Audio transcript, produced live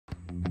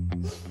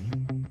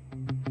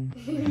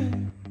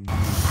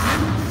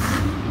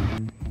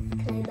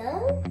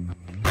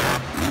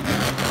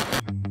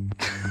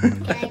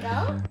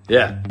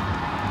Yeah.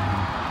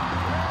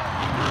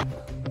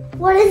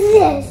 What is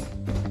this?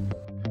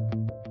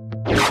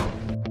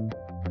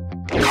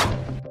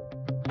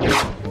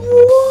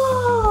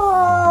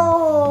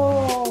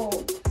 Whoa!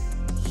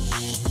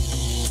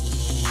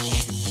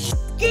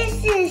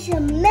 This is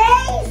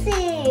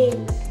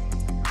amazing!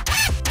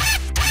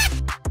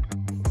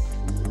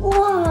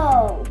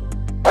 Whoa!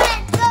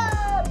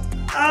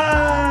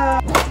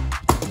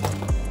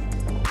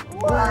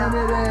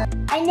 Wow.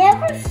 I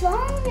never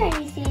saw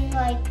anything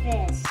like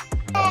this.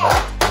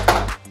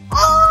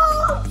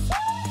 Oh, Jesus!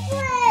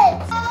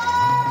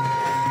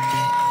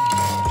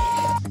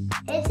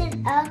 It's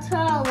an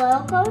Toro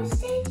Loco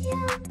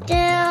Stadium.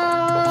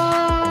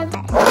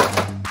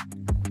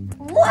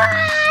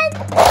 What?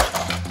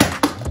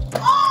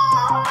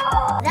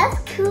 Oh, that's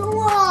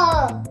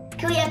cool.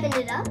 Can we open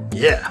it up?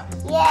 Yeah.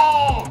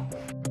 Yeah.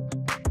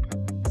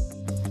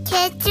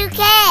 Kids to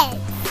kids.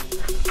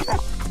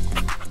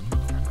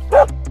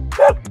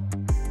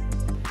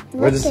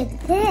 Look at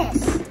this.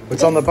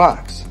 What's on the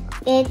box?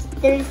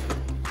 There's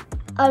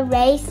a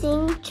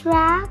racing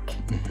track.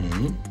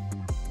 Mm-hmm.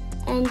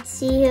 And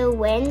see who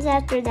wins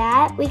after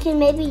that. We can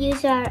maybe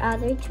use our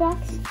other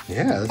trucks.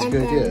 Yeah, that's a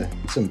good idea.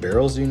 Some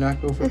barrels do you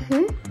knock over?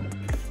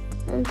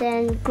 Mm-hmm. And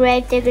then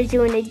Gravedigger's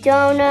doing a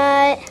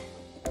donut.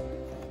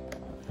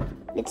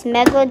 It's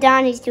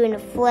Megalodon, he's doing a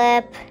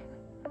flip.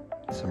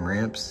 Some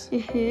ramps.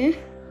 Mm-hmm.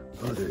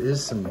 Oh, there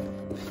is some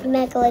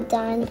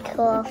Megalodon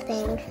cool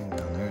thing.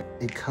 down there.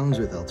 It comes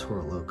with El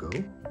Toro Loco.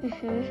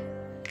 Mm-hmm.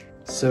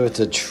 So it's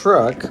a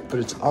truck, but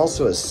it's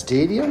also a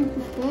stadium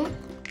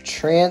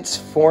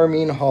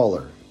transforming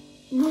hauler.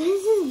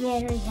 This is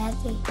very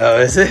heavy. Oh,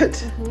 is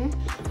it? Mm-hmm.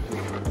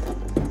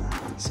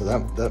 So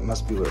that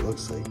must be what it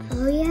looks like.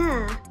 Oh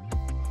yeah.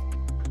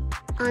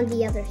 On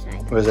the other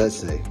side. What does that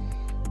say?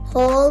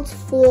 Holds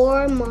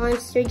 4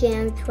 Monster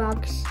Jam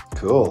trucks.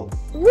 Cool.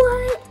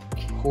 What?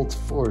 Holds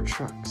 4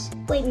 trucks.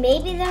 Wait,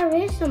 maybe there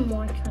is some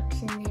more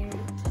trucks in there.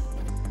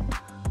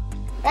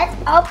 Let's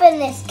open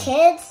this,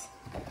 kids.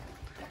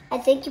 I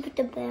think you put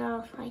the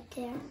barrels right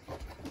there.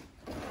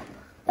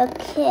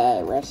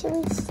 Okay, where should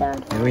we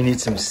start? And we need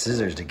some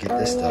scissors to get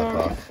this stuff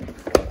off.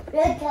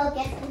 Really, go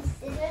get some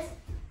scissors.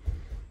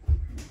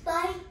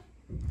 Bye.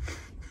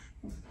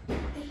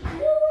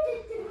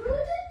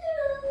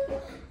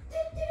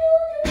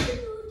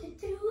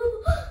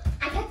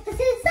 I got the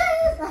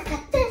scissors. I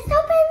got this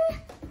open.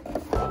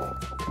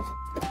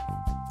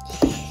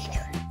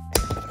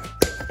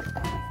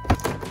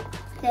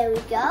 There we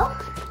go.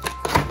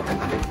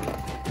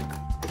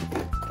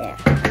 There.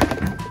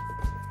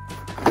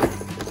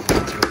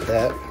 With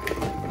that.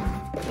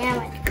 Now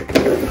what?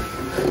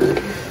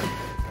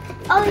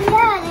 Oh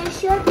yeah, there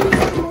should be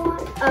some more.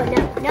 Oh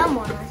no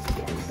more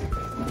mosquitoes.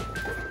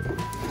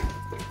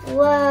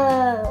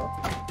 Whoa.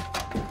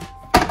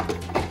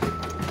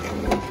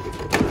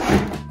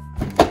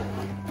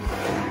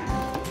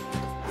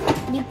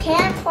 You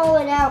can't pull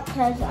it out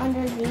because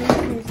underneath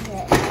is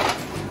this.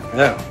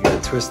 No, you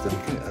gotta twist them.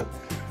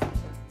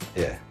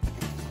 Yeah.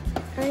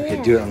 Oh, You yeah.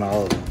 could do it on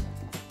all of them.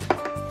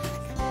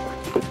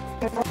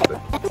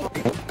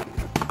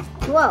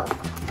 Whoa.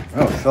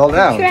 Oh, it fell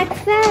down. Track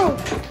fell.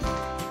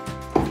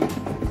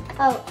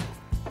 Oh,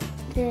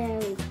 there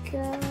we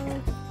go.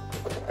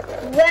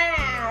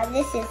 Wow,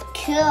 this is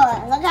cool.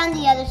 Look on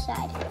the other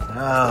side.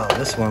 Oh,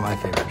 this is one of my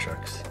favorite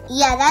trucks.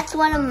 Yeah, that's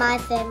one of my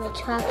favorite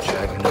trucks.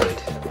 Dragonoid.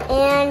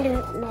 And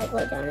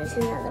Megalodon is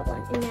another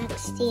one. And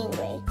that's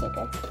Stingray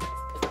Digger.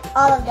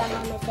 All of them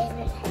are my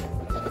favorite.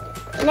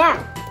 Now,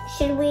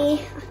 should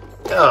we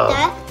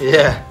that?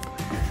 Yeah.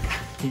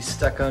 He's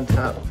stuck on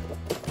top.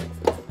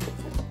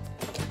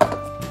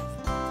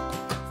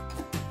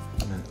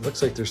 And it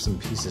looks like there's some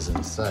pieces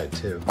inside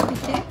too.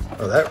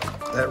 Oh,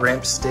 that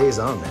ramp stays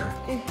on there.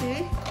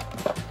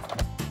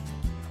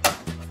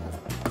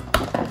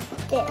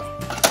 There.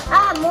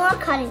 Ah, more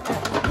cutting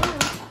paper.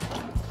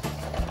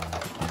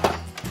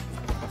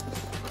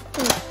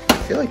 I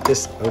feel like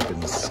this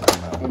opens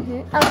somehow.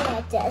 Oh, yeah,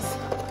 it does.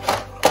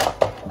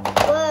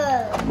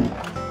 Whoa.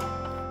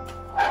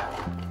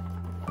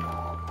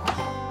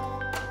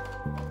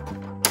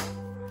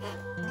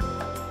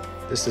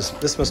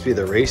 This must be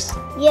the race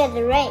Yeah,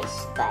 the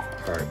race, but.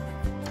 part.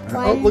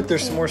 Oh, look,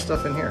 there's some more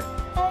stuff in here.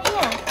 Oh,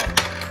 yeah.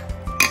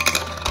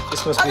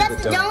 This must Oh, be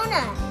that's the a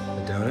donut.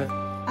 The donut?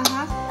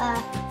 Uh-huh.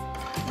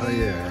 Oh,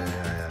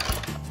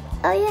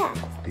 yeah. Oh, yeah.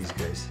 These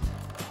guys.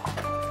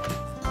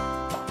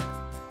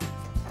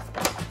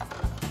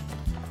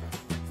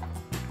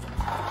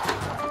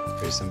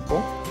 Very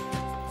simple.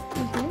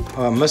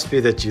 Oh, it must be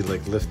that you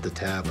like lift the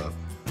tab up.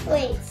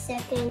 Wait a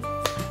second.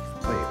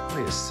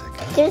 Wait a second.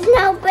 There's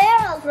no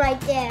barrels right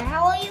there.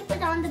 How will you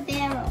put on the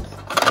barrels?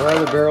 Where are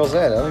the barrels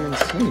at? I don't even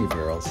see any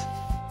barrels.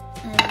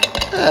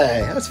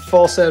 Hey, that's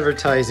false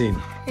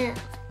advertising. Yeah.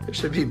 There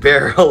should be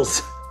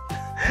barrels.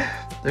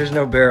 There's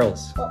no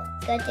barrels. Oh,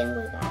 good thing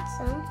we got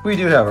some. We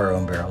do have our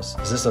own barrels.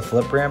 Is this a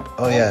flip ramp?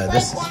 Oh yeah, It's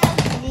this like one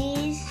of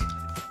these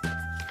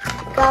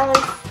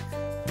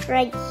goes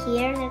right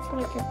here. That's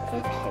what the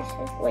picture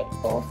says. Wait,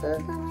 both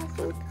of them, I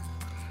think.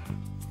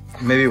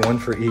 maybe one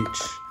for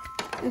each.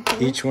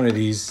 Each one of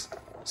these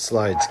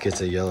slides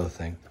gets a yellow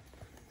thing.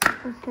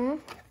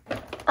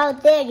 Oh,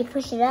 there, you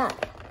push it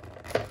up.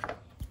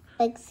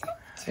 Like so.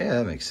 Yeah,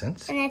 that makes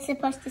sense. And it's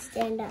supposed to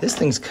stand up. This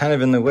thing's kind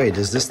of in the way.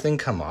 Does this thing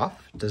come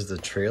off? Does the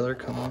trailer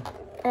come off?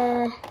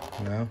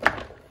 No?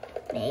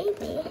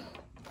 Maybe.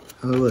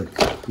 Oh, look.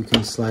 You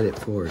can slide it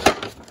forward.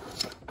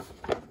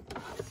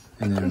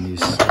 And then when you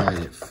slide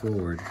it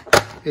forward...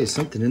 Hey,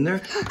 something in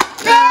there?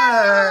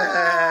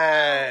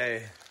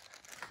 Hey!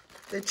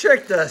 They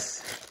tricked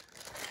us.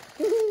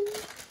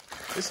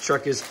 This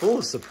truck is full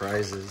of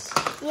surprises.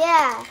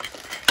 Yeah.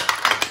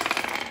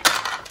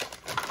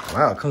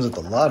 Wow, it comes with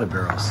a lot of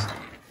barrels.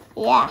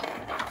 Yeah.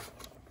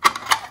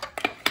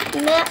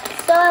 Now,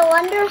 so I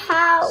wonder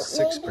how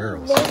 6 maybe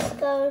barrels. this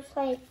goes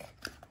like...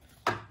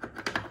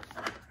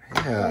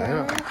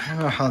 Yeah, I don't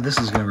know how this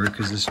is going to work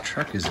because this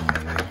truck is in the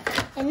way.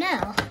 I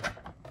know.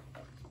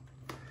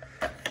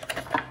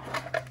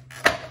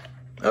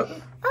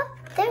 Oh. Oh,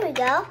 there we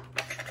go.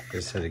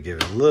 Just had to give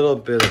it a little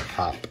bit of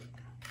pop.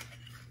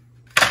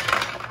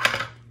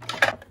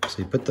 So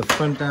you put the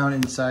front down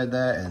inside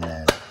that and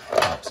then it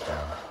pops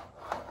down.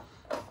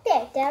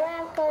 There, that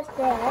ramp goes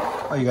there.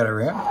 Oh, you got a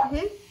ramp?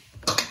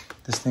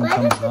 This thing Why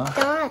comes does the off?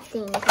 donut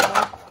thing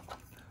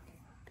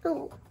go?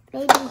 Ooh,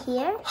 maybe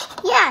here?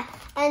 Yeah,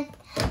 and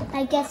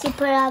I guess you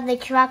put on the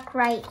truck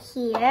right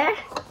here.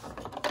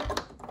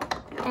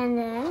 And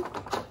then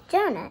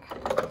donut.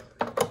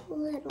 A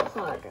little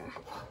harder.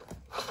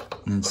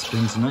 And it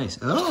spins nice.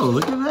 Oh,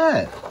 look at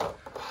that.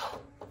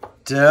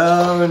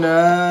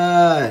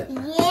 Donut.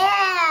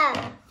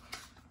 Yeah.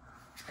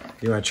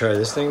 You want to try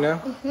this thing now?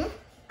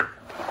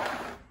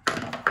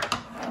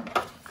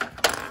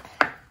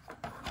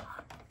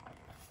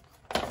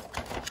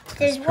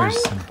 There's pretty one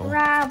simple.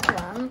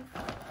 problem.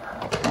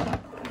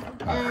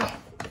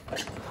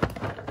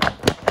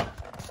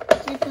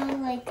 Does it go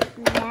like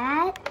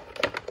that?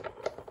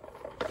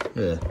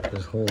 Yeah,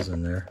 there's holes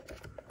in there.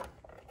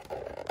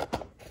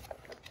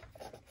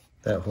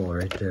 That hole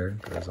right there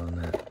goes on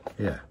that.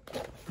 Yeah.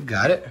 You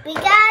got it? We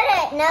got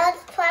it. Now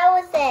let's play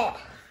with it.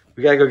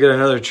 We gotta go get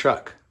another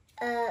truck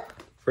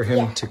for him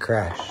yeah. to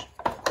crash.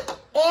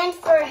 And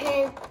for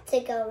him to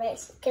go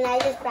race. Can I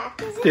just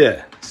practice it?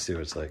 Yeah. Let's see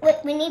what it's like. Wait,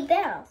 we need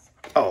barrels.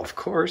 Oh, of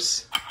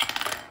course.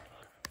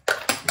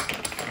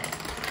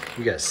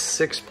 We got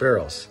 6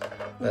 barrels.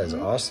 That is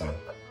awesome.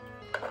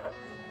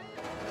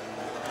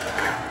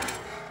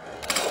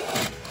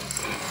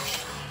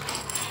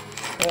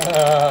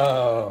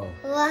 Wow.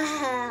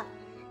 Wow.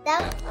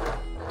 That.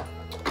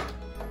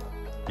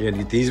 You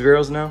gonna eat these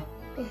barrels now?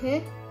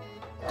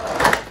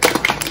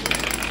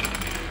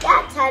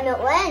 That time it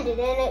landed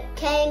and it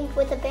came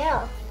with a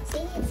barrel. See,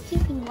 it's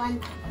keeping one.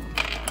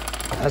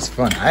 That's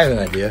fun. I have an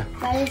idea.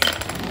 What is it?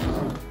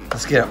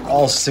 Let's get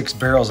all 6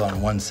 barrels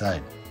on one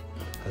side.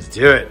 Let's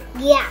do it.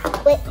 Yeah.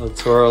 Wait. El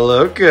Toro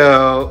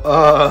Loco.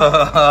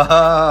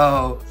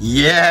 Oh,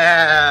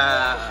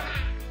 yeah.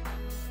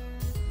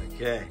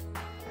 Okay.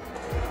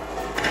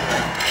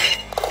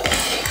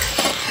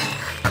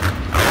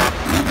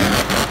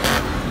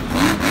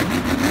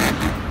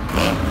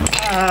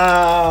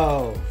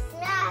 Ow.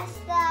 Smash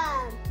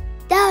them.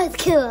 That was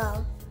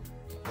cool.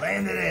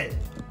 Landed it.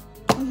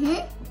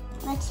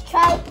 Let's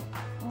try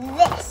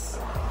this.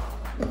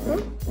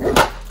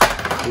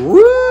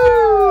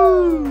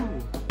 Woo!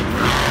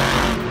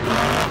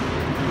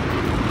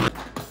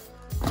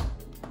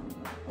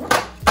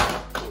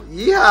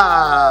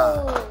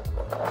 Yeah.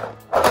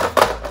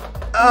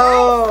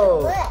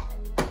 Oh. Nice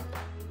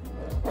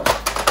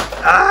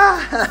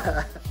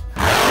Ah.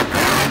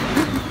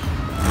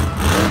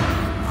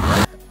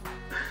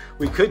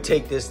 We could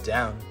take this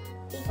down.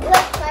 We could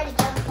try to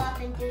jump up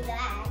and do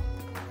that.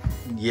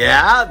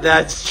 Yeah,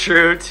 that's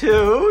true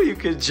too. You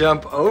could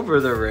jump over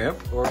the ramp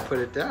or put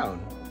it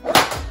down.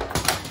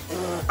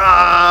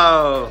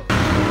 Oh!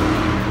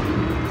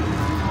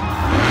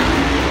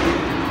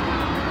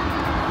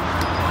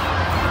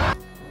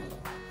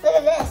 Look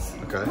at this.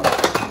 Okay.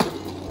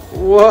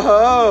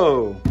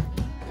 Whoa!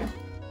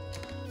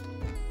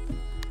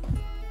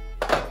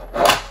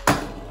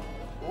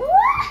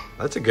 What?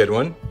 That's a good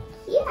one.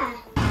 Yeah.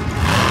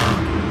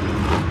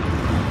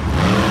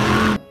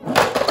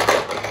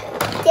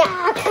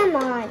 Yeah, come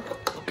on.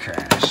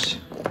 Crash.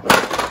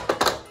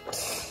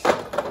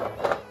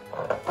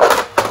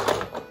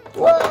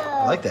 Whoa.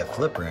 I like that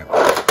flip ramp.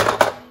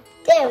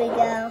 There we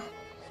go.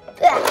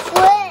 That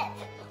flip.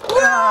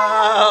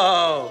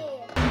 Oh!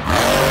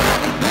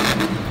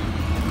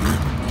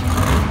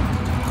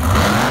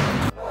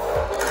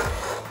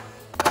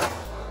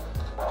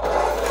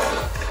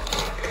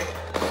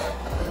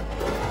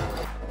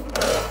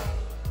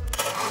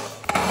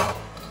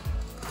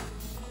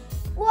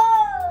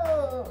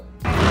 Whoa.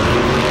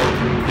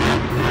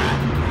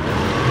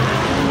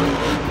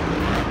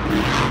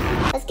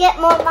 Let's get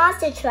more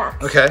monster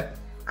trucks. Okay,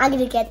 I'm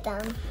gonna get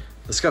them.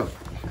 let's go.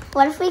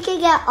 What if we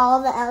could get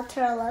all the El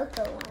Toro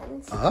Loco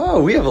ones?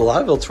 Oh, we have a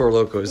lot of El Toro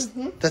Locos.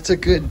 That's a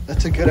good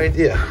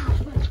idea.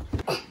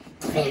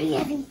 It's very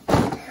heavy.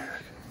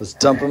 Let's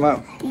dump them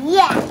out.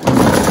 Yeah.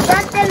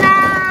 Bust them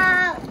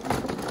out!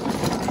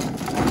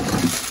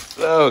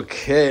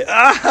 Okay.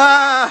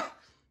 Ah!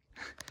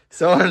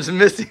 Someone's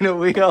missing a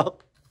wheel.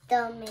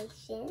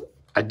 Donation.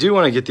 I do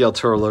want to get the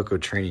Toro Loco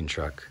training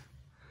truck.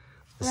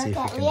 Let's see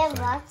if We have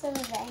lots of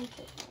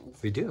Avengers.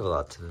 We do have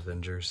lots of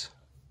Avengers.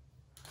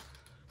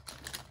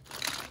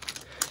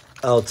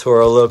 El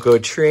Toro Loco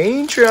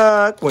training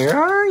truck, where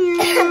are you?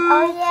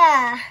 Oh,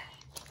 yeah.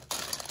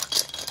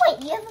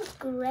 Wait, you have a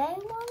gray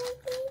one of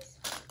these?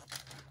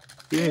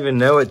 You don't even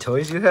know what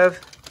toys you have?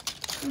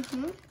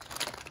 Mm-hmm.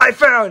 I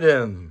found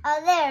him!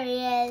 Oh, there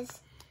he is.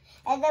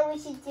 And then we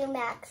should do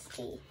Max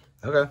T.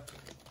 Okay.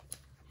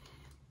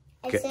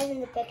 It says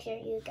in the picture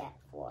you get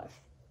 4.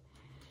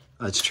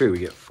 That's true, we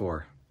get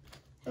 4.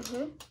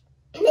 Mm-hmm.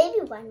 Maybe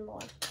one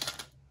more.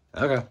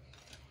 Okay.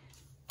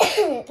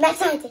 Max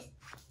Scientist.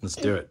 Let's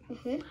do it.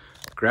 Mm-hmm.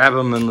 Grab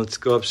them and let's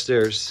go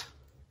upstairs.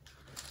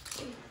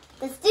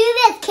 Let's do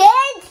this,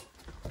 kids!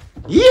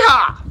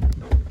 Yeehaw!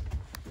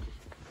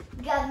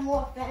 Got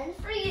more friends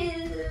for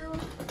you.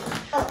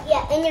 Oh,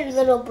 yeah, and your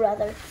little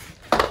brother.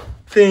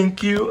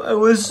 Thank you. I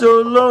was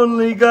so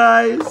lonely,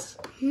 guys.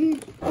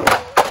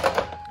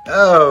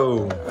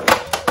 Oh.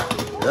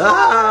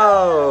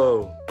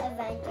 Oh.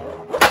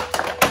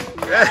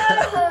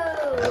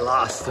 I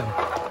lost him.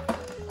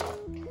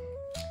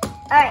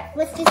 All right,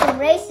 let's do some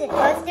racing.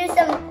 Let's do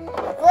some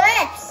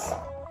flips.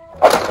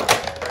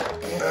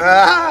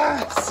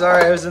 Ah,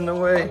 sorry, I was in the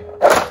way.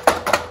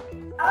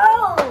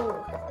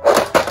 Oh.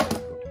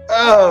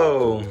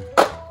 Oh.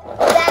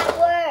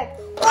 Backward.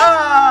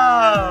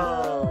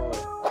 Oh.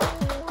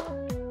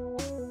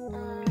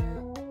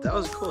 That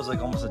was cool. It was like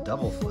almost a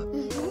double flip.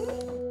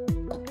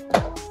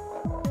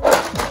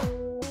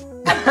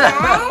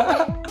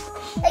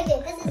 Okay,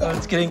 this is Oh,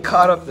 it's getting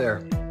caught up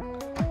there.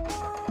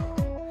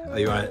 Oh,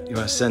 you want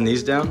to send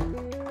these down?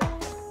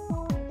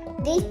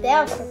 These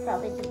barrels are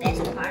probably the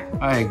best part.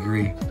 I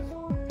agree.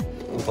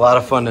 A lot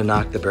of fun to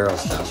knock the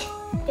barrels down.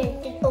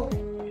 Oh,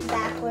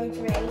 backwards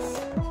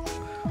race.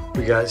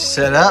 We got it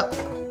set up.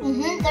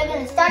 They're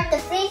gonna start the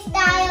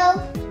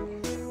freestyle.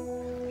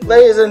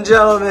 Ladies and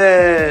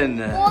gentlemen.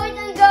 Boys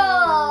and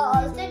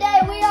girls, today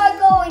we are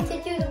going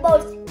to do the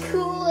most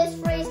coolest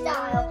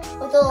freestyle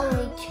with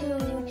only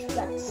 2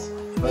 trucks.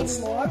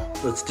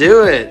 Let's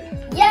do it.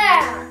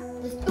 Yeah,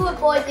 let's do it,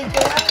 boys and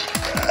girls.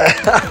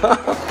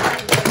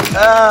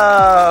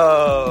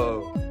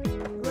 Oh.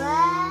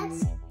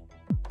 Let's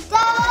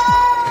go!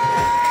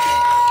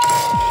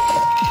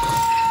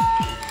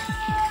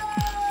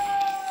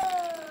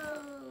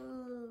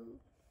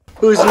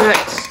 Who's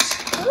next?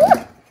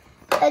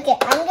 Okay,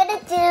 I'm gonna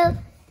do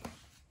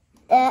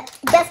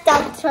just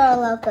on Toro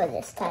Loco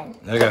this time.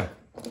 Okay.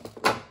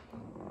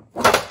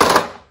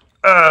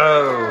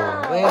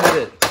 Oh,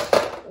 landed it.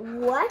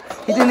 What?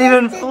 He didn't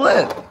even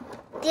flip.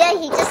 Yeah,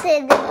 he just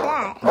hit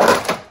that.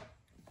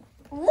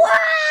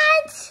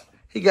 What?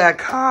 He got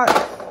caught.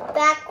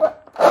 Backward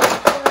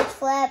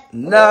flip.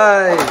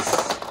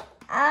 Nice.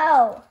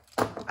 Ow.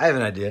 I have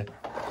an idea.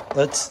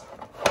 Let's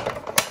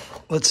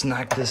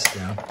knock this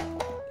down.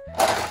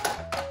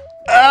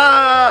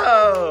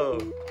 Oh!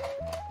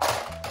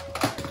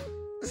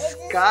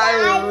 Sky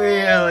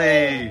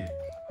wheelie.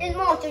 In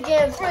Monster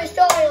Jam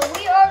Freestyle,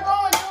 we are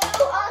going to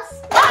do a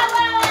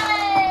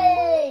skyway.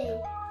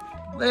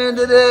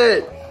 Landed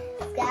it.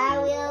 Sky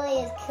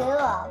wheelie is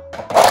cool.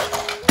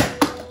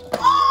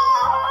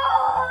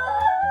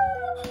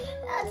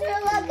 Toro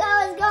Loco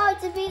is going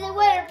to be the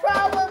winner,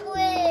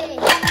 probably.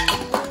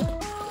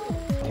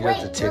 Wait,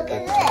 look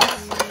at this.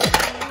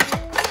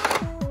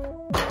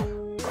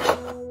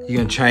 You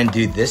gonna try and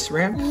do this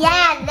ramp?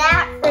 Yeah,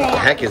 that What the ramp.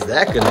 heck is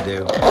that gonna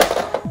do?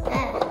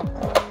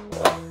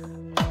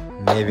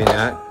 Maybe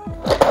not.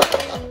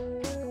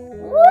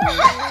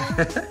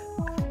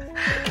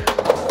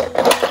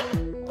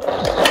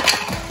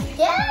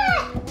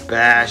 Yeah.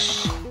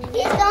 Bash.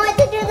 He's going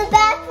to do the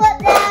backflip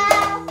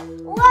now.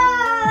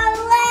 Whoa,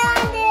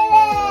 landed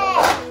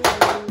it.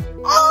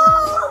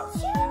 Oh,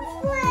 2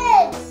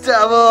 flips.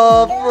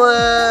 Double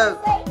flip.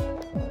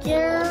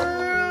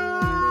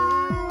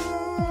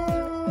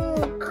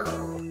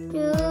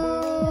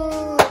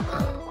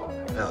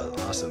 That was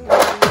awesome.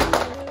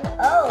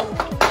 Oh,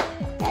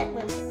 that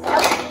was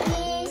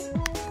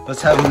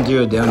Let's have him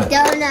do a donut.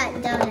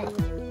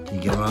 donut. You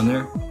get him on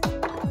there?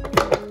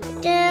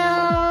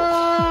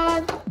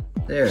 Down.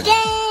 There.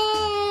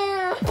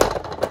 Yeah.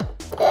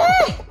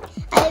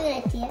 I have an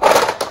idea.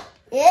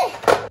 Yeah.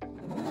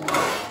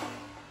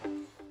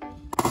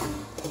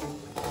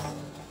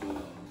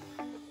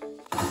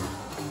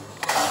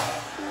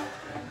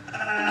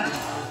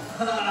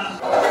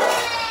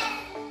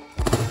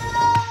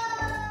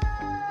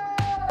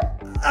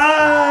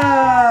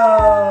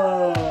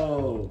 Oh!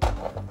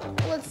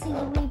 Let's see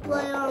the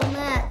replay on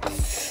that.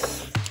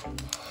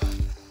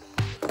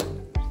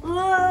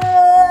 Whoa!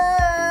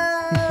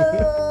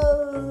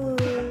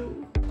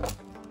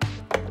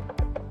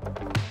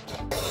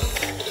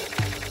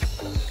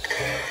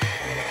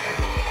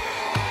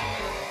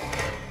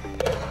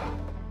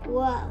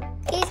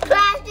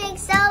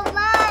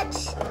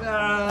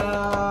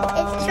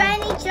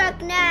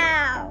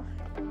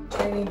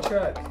 training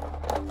truck.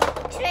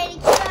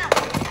 Training truck.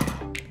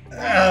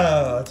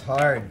 Oh, it's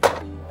hard.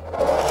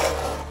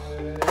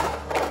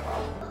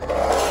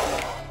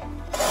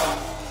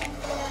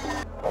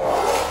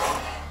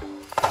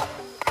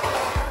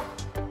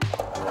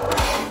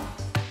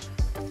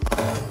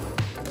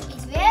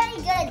 He's very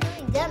good at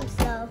doing them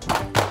stuff.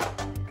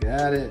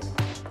 Got it.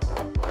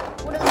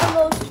 One of the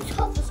most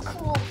toughest,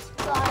 coolest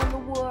guy in the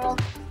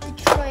world. The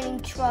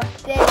training truck,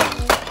 baby.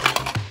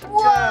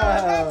 Whoa,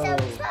 that's how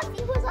tough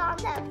he was on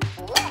that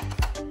flip.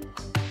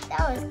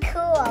 That was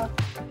cool.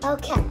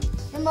 Okay,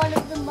 and one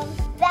of the most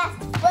best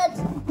flips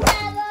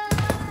ever.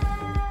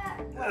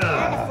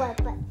 Not a flip,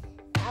 but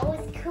that was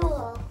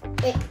cool.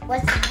 Wait,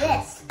 what's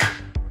this?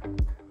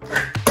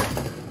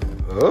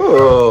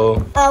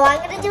 Oh. Oh, I'm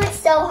gonna do it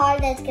so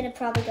hard that it's gonna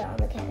probably go on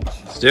the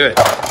couch. Let's do it.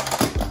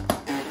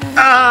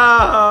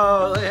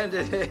 Oh,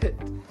 landed it.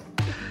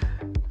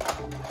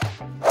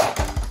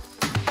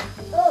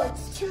 Oh,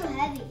 it's too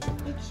heavy.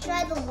 Let's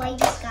try the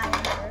lightest guy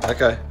ever.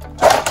 Okay.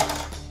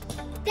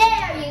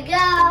 There you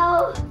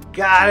go.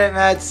 Got it,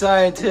 mad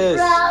scientist.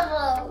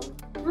 Bravo.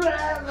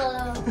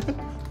 Bravo.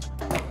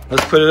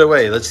 Let's put it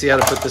away. Let's see how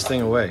to put this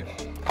thing away.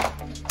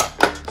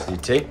 So you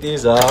take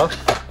these off.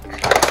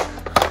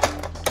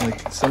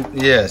 Like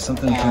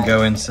something can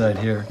go inside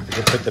here. We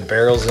can put the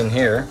barrels in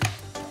here.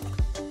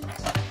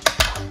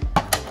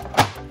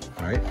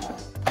 All right.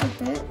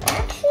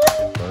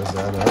 Actually, Close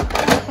that up.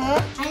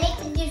 I need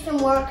to do some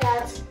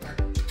workouts.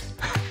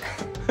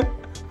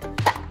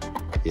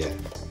 Yeah, and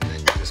then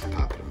you just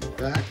pop it on the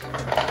back.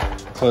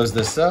 Close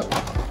this up.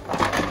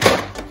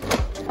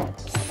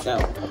 So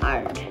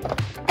hard.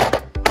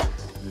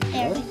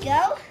 There we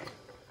go.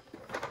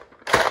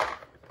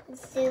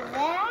 Let's do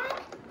that.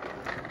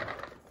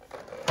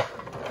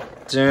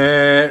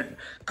 Dun,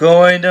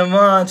 going to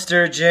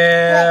Monster Look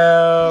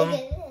Jam. at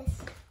this.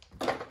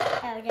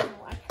 Oh, it didn't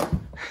work.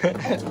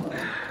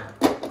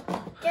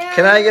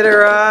 Can I get a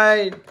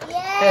ride?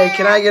 Yeah. Hey,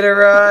 can I get a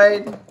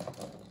ride?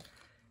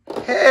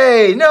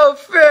 Hey, no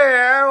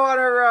fair. I want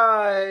a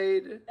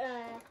ride.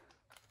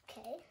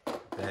 Okay.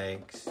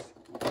 Thanks.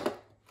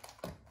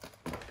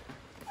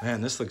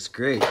 Man, this looks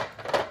great.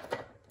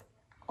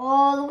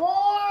 All the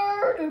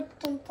water.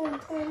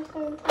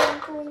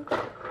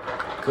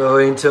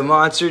 Going to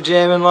Monster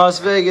Jam in Las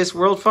Vegas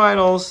World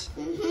Finals.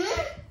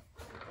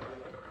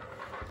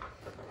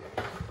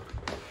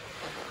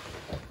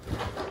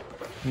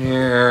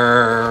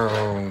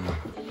 Yeah.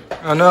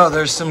 Oh no,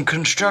 there's some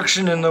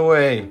construction in the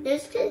way.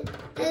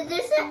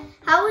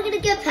 How are we gonna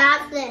get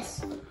past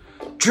this?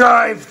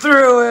 Drive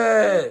through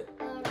it.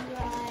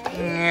 Alright.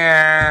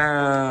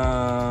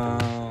 Yeah.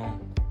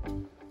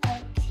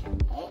 Okay.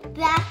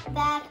 Back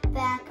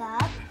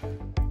up.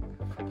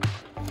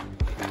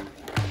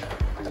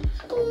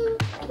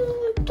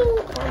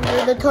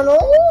 Under the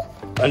tunnel.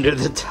 Under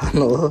the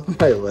tunnel of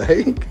my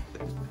leg.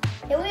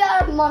 Here we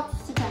are,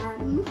 Monster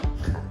Jam.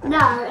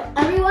 Now,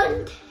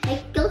 everyone,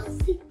 take those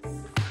seats.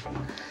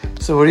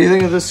 So what do you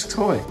think of this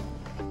toy?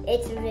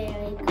 It's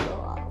very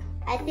cool.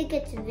 I think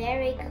it's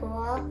very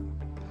cool.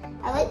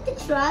 I like the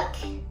truck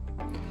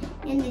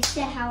and the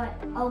shit how it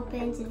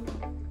opens. And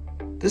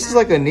This is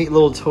like a neat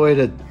little toy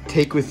to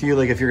take with you,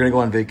 like if you're gonna go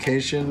on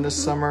vacation this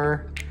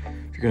summer.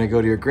 If you're gonna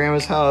go to your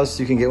grandma's house,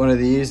 you can get one of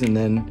these and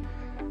then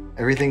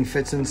everything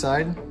fits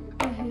inside.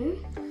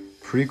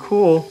 Pretty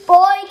cool.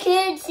 Bye,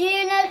 kids.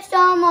 See you next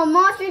time on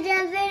Monster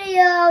Jam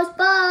videos.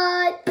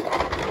 Bye.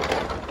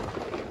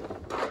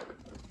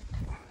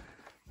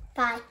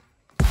 Bye.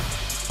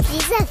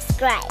 Please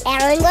subscribe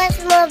and watch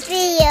more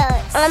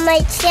videos on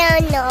my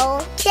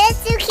channel.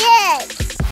 Kids to Kids.